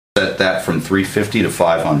set that from 350 to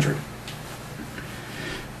 500.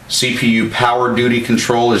 CPU power duty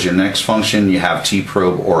control is your next function. You have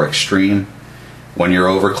T-probe or extreme. When you're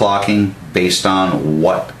overclocking, based on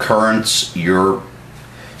what currents your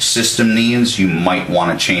system needs, you might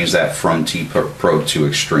want to change that from T-probe to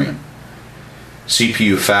extreme.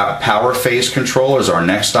 CPU power phase control is our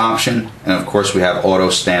next option, and of course we have auto,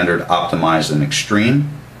 standard, optimized, and extreme.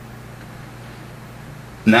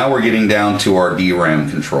 Now we're getting down to our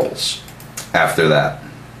DRAM controls after that.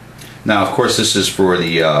 Now of course this is for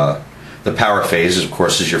the power phases. Of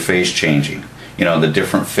course, is your phase changing. You know, the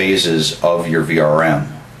different phases of your VRM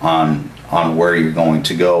on where you're going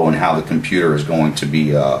to go and how the computer is going to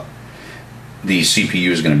be, the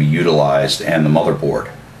CPU is going to be utilized, and the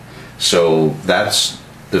motherboard. So that's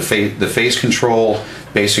the phase control.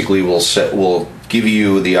 Basically will give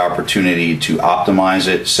you the opportunity to optimize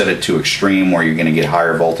it, set it to extreme where you're going to get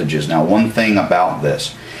higher voltages. Now one thing about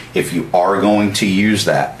this, if you are going to use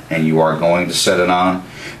that and you are going to set it on,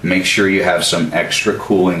 make sure you have some extra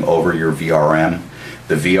cooling over your VRM.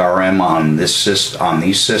 The VRM on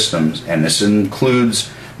these systems, and this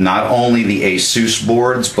includes not only the ASUS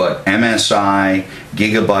boards but MSI,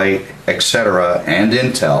 Gigabyte, etc., and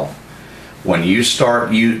Intel. When you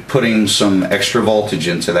start putting some extra voltage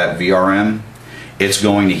into that VRM, it's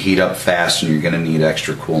going to heat up fast and you're going to need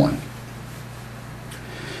extra cooling.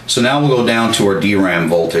 So now we'll go down to our DRAM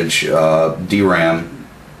voltage, DRAM,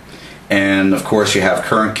 and of course you have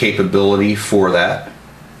current capability for that.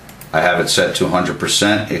 I have it set to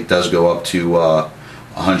 100%. It does go up to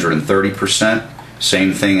 130%.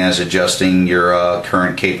 Same thing as adjusting your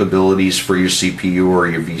current capabilities for your CPU or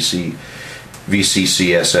your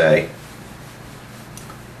VCCSA.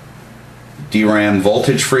 DRAM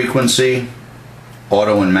voltage frequency,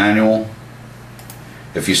 auto and manual.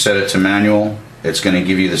 If you set it to manual, it's going to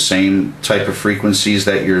give you the same type of frequencies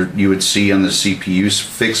that you would see on the CPU's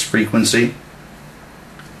fixed frequency.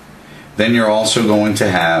 Then you're also going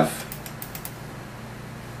to have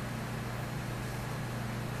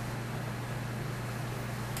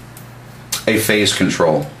a phase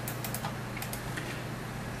control.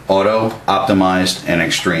 Auto, optimized, and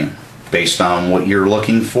extreme. Based on what you're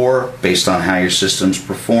looking for, based on how your system's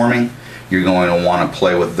performing, you're going to want to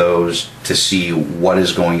play with those to see what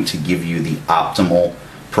is going to give you the optimal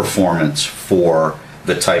performance for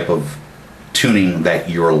the type of tuning that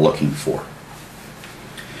you're looking for.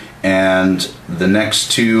 And the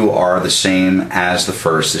next two are the same as the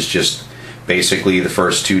first. It's just basically the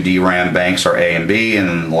first two DRAM banks are A and B, and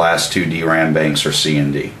then the last two DRAM banks are C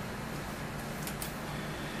and D.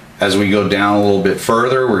 As we go down a little bit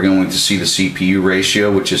further, we're going to see the CPU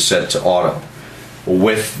ratio, which is set to auto.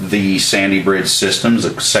 With the Sandy Bridge systems,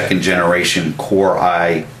 the second generation Core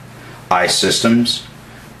i systems,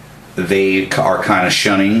 they are kind of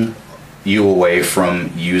shunning you away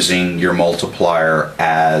from using your multiplier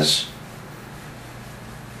as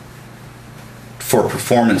for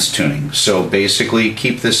performance tuning. So basically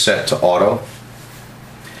keep this set to auto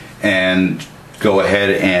and go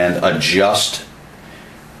ahead and adjust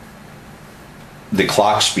the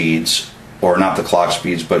clock speeds, or not the clock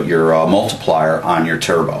speeds, but your multiplier on your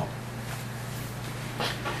turbo.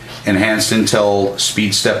 Enhanced Intel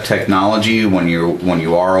speed step technology. When you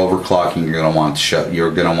are overclocking, you're going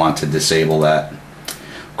to want to disable that.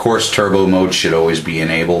 Of course, turbo mode should always be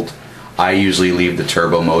enabled. I usually leave the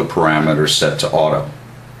turbo mode parameters set to auto.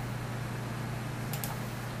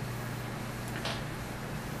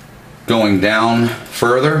 Going down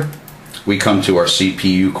further, we come to our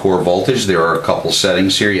CPU core voltage. There are a couple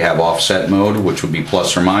settings here. You have offset mode, which would be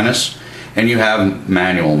plus or minus, and you have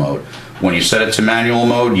manual mode. When you set it to manual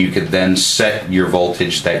mode, you could then set your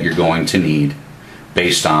voltage that you're going to need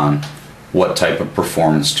based on what type of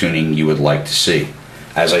performance tuning you would like to see.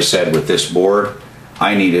 As I said, with this board,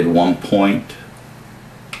 I needed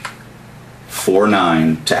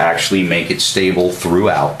 1.49 to actually make it stable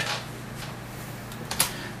throughout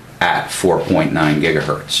at 4.9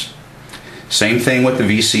 gigahertz. Same thing with the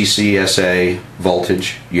VCCSA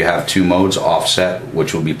voltage. You have two modes, offset,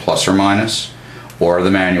 which will be plus or minus, or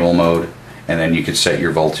the manual mode, and then you could set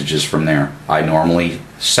your voltages from there. I normally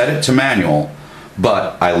set it to manual,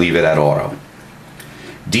 but I leave it at auto.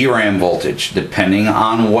 DRAM voltage, depending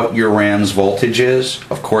on what your RAM's voltage is,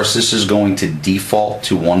 of course this is going to default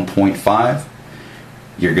to 1.5.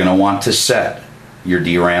 You're going to want to set your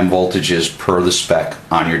DRAM voltages per the spec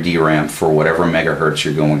on your DRAM for whatever megahertz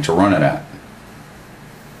you're going to run it at.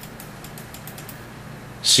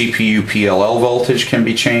 CPU PLL voltage can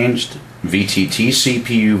be changed, VTT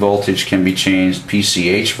CPU voltage can be changed,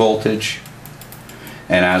 PCH voltage,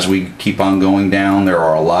 and as we keep on going down, there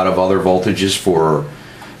are a lot of other voltages for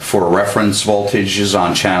for reference voltages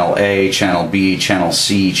on channel A, channel B, channel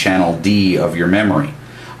C, channel D of your memory.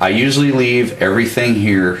 I usually leave everything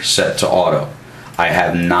here set to auto. I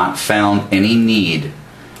have not found any need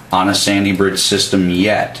on a Sandy Bridge system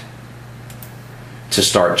yet to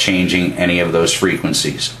start changing any of those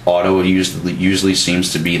frequencies. Auto usually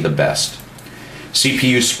seems to be the best.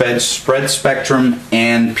 CPU spread spectrum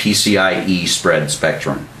and PCIe spread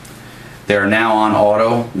spectrum. They're now on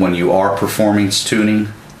auto. When you are performance tuning,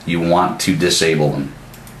 you want to disable them.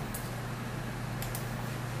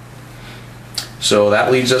 So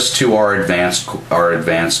that leads us to our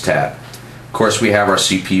advanced tab. Of course, we have our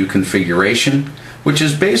CPU configuration, which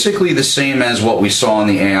is basically the same as what we saw in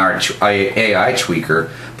the AI tweaker,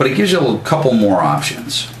 but it gives you a couple more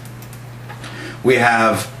options. We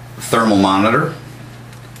have thermal monitor,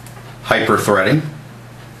 hyper-threading,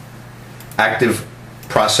 active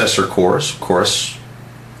processor cores, of course,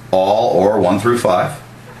 all or 1 through 5,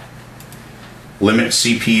 limit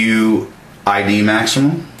CPU ID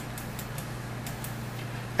maximum,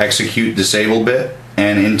 execute disable bit,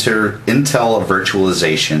 and Intel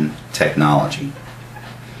virtualization technology.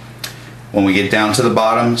 When we get down to the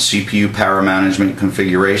bottom, CPU power management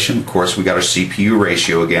configuration, of course we got our CPU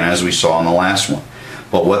ratio again as we saw in the last one.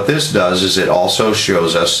 But what this does is it also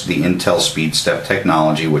shows us the Intel speed step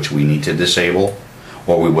technology, which we need to disable,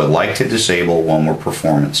 or we would like to disable when we're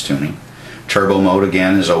performance tuning. Turbo mode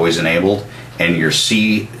again is always enabled, and your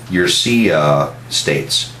C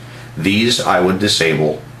states. These I would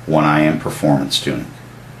disable when I am performance tuning.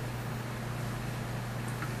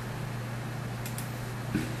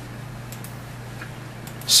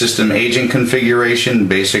 System agent configuration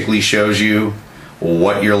basically shows you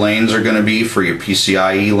what your lanes are going to be for your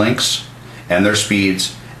PCIe links and their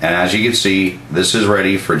speeds, and as you can see, this is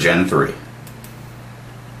ready for Gen 3.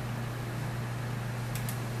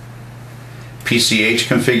 PCH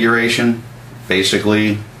configuration,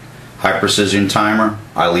 basically high precision timer,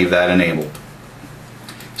 I leave that enabled.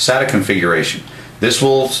 SATA configuration, this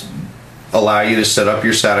will allow you to set up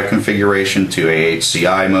your SATA configuration to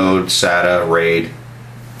AHCI mode, SATA, RAID,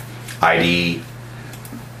 ID,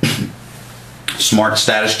 smart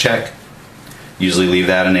status check, usually leave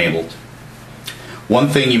that enabled. One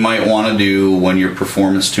thing you might want to do when you're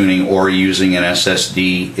performance tuning or using an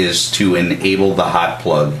SSD is to enable the hot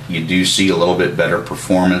plug. You do see a little bit better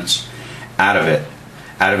performance out of it,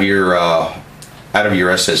 out of your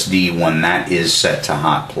SSD when that is set to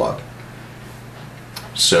hot plug.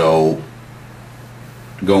 So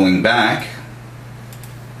going back,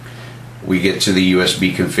 we get to the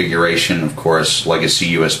USB configuration, of course,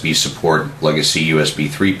 legacy USB support, legacy USB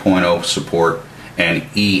 3.0 support, and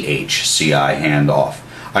EHCI handoff.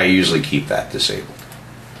 I usually keep that disabled.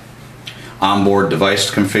 Onboard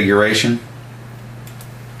device configuration.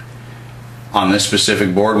 On this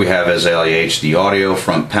specific board we have Azalea HD audio,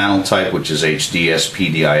 front panel type, which is HD,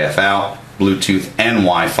 SPDIF out, Bluetooth and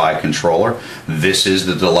Wi-Fi controller. This is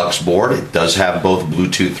the Deluxe board. It does have both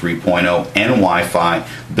Bluetooth 3.0 and Wi-Fi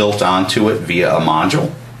built onto it via a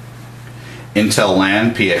module. Intel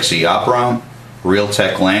LAN PXE Opera,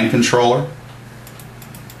 Realtek LAN controller.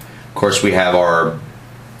 Of course we have our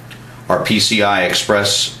PCI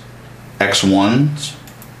Express X1s,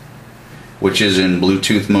 which is in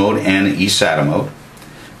Bluetooth mode and eSATA mode.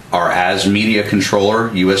 Our AS Media controller,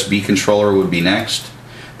 USB controller would be next.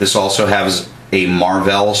 This also has a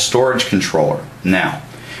Marvell storage controller. Now,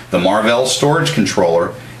 the Marvell storage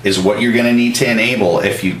controller is what you're going to need to enable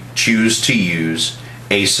if you choose to use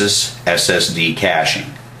ASUS SSD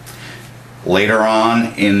caching. Later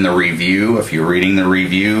on in the review, if you're reading the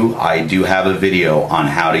review, I do have a video on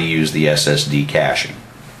how to use the SSD caching.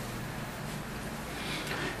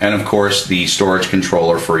 And of course the storage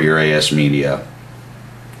controller for your AS Media,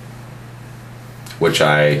 which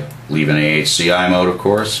I leave in AHCI mode, of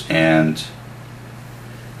course, and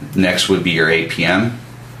next would be your APM,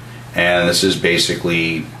 and this is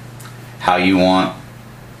basically how you want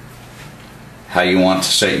to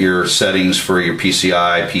set your settings for your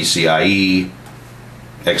PCI, PCIe,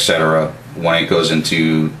 etc. when it goes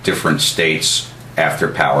into different states after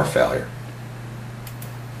power failure.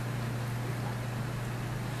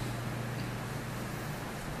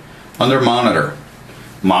 Under monitor,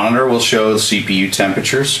 monitor will show the CPU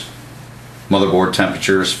temperatures, motherboard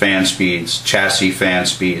temperatures, fan speeds, chassis fan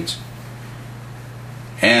speeds,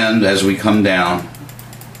 and as we come down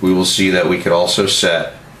we will see that we could also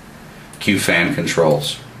set Q fan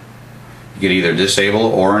controls. You could either disable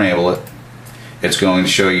or enable it. It's going to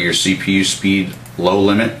show you your CPU speed low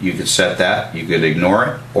limit. You could set that, you could ignore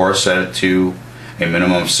it, or set it to a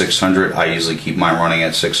minimum of 600. I usually keep mine running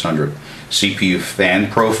at 600. CPU fan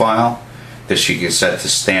profile, This you can set to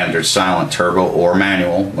standard, silent, turbo, or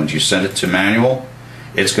manual. Once you set it to manual,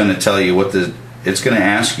 it's going to tell you it's going to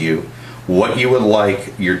ask you what you would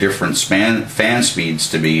like your different fan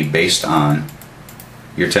speeds to be based on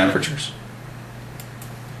your temperatures.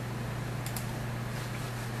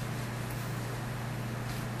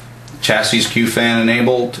 Chassis Q fan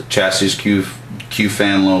enabled, chassis Q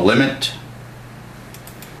fan low limit,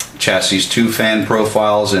 chassis 2 fan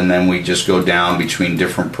profiles, and then we just go down between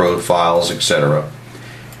different profiles, etc.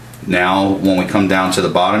 Now when we come down to the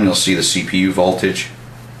bottom, you'll see the CPU voltage,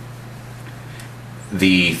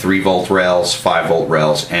 the 3-volt rails, 5-volt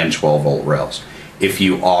rails, and 12-volt rails. If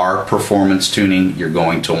you are performance tuning, you're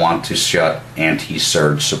going to want to shut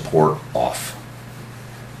anti-surge support off.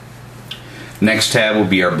 Next tab will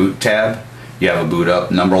be our boot tab. You have a boot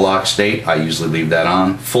up number lock state. I usually leave that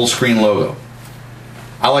on. Full screen logo.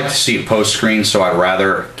 I like to see it post screen, so I'd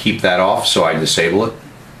rather keep that off, so I disable it.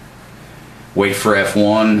 Wait for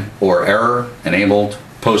F1 or error enabled.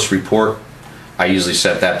 Post report. I usually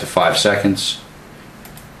set that to 5 seconds.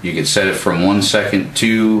 You can set it from 1 second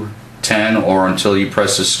to 10 or until you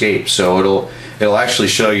press escape. So it'll actually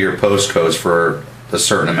show your post codes for a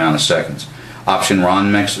certain amount of seconds. Option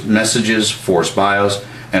RON messages, force BIOS,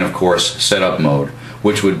 and of course setup mode,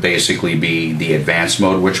 which would basically be the advanced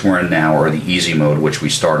mode, which we're in now, or the easy mode, which we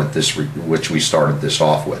started this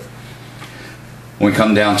off with. When we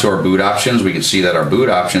come down to our boot options, we can see that our boot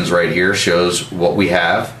options right here shows what we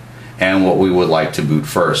have and what we would like to boot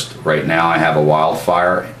first. Right now I have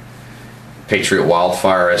a Patriot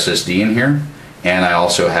Wildfire SSD in here, and I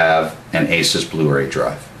also have an ASUS Blu-ray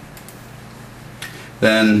drive.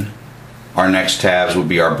 Then our next tabs would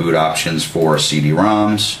be our boot options for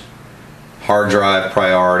CD-ROMs, hard drive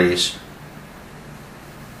priorities,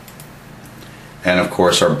 and of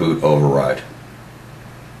course our boot override.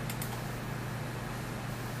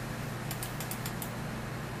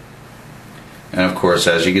 And of course,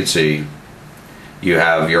 as you can see, you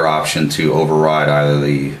have your option to override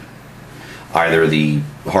either the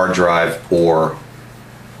hard drive or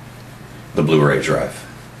the Blu-ray drive.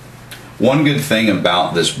 One good thing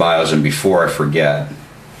about this BIOS, and before I forget,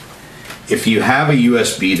 if you have a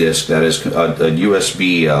USB disk that is a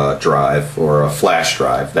USB drive or a flash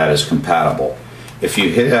drive that is compatible, if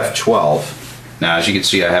you hit F12, now as you can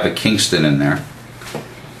see I have a Kingston in there,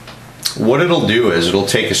 what it'll do is it'll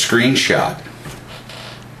take a screenshot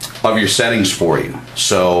of your settings for you.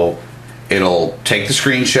 So it'll take the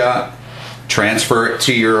screenshot, transfer it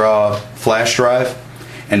to your flash drive,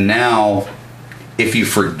 and now if you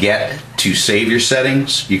forget to save your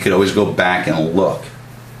settings, you could always go back and look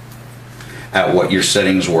at what your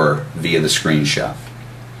settings were via the screenshot.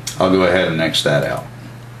 I'll go ahead and X that out.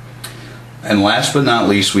 And last but not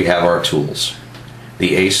least, we have our tools.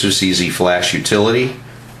 The ASUS Easy Flash utility.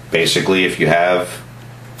 Basically, if you have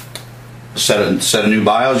set a new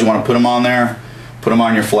BIOS, you want to put them on there, put them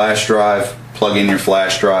on your flash drive, plug in your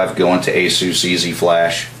flash drive, go into ASUS Easy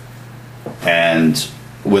Flash, and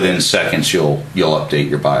within seconds you'll update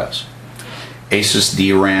your BIOS. ASUS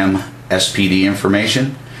DRAM SPD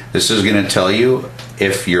information. This is going to tell you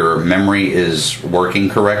if your memory is working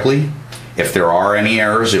correctly. If there are any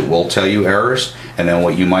errors, it will tell you errors. And then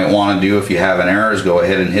what you might want to do if you have an error is go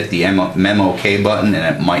ahead and hit the MOK button,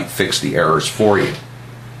 and it might fix the errors for you.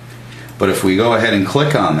 But if we go ahead and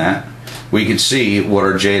click on that, we can see what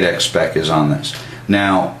our JEDEC spec is on this.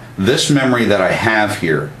 Now, this memory that I have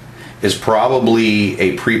here is probably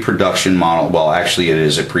a pre-production model. Well, actually it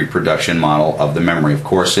is a pre-production model of the memory. Of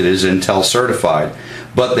course it is Intel certified,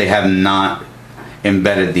 but they have not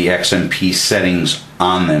embedded the XMP settings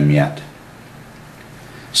on them yet.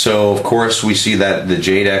 So of course we see that the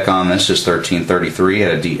JEDEC on this is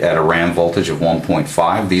 1333 at a RAM voltage of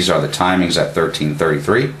 1.5. These are the timings at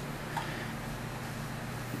 1333.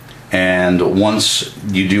 And once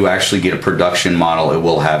you do actually get a production model, it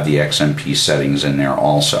will have the XMP settings in there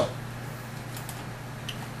also.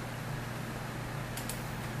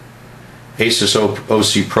 ASUS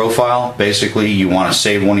OC profile. Basically, you want to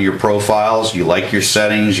save one of your profiles. You like your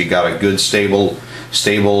settings. You got a good stable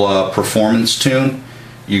performance tune.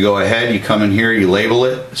 You go ahead. You come in here. You label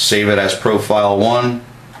it. Save it as profile 1.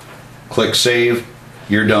 Click save.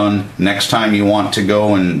 You're done. Next time you want to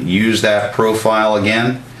go and use that profile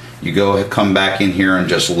again, you come back in here and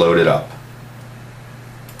just load it up.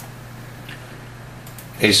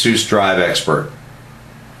 ASUS Drive Expert.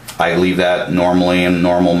 I leave that normally in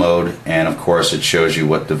normal mode, and of course it shows you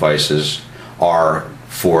what devices are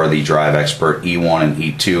for the Drive Expert E1 and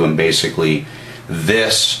E2, and basically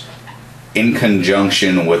this in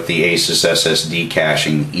conjunction with the ASUS SSD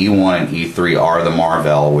caching, E1 and E3 are the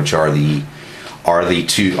Marvell, which are the are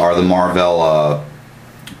the Marvell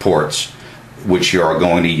ports, which you are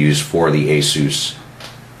going to use for the ASUS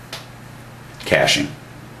caching.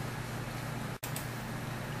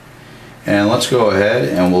 And let's go ahead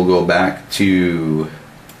and we'll go back to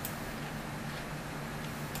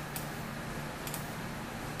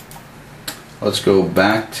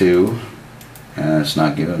and it's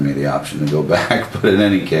not giving me the option to go back, but in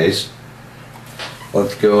any case,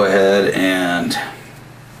 let's go ahead and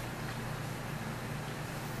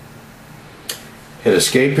hit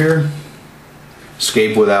escape here.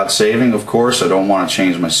 Escape without saving, of course. I don't want to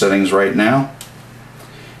change my settings right now.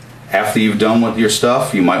 After you've done with your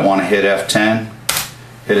stuff, you might want to hit F10,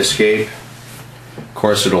 hit escape. Of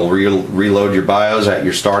course, it'll reload your BIOS at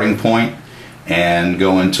your starting point and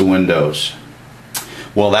go into Windows.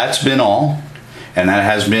 Well, that's been all, and that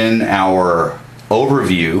has been our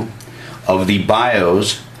overview of the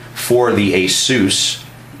BIOS for the ASUS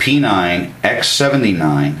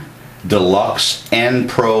P9X79 Deluxe and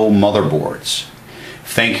Pro motherboards.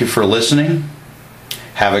 Thank you for listening.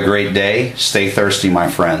 Have a great day. Stay thirsty, my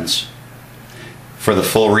friends. For the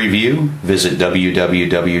full review, visit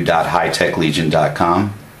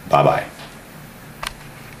www.hightechlegion.com. Bye-bye.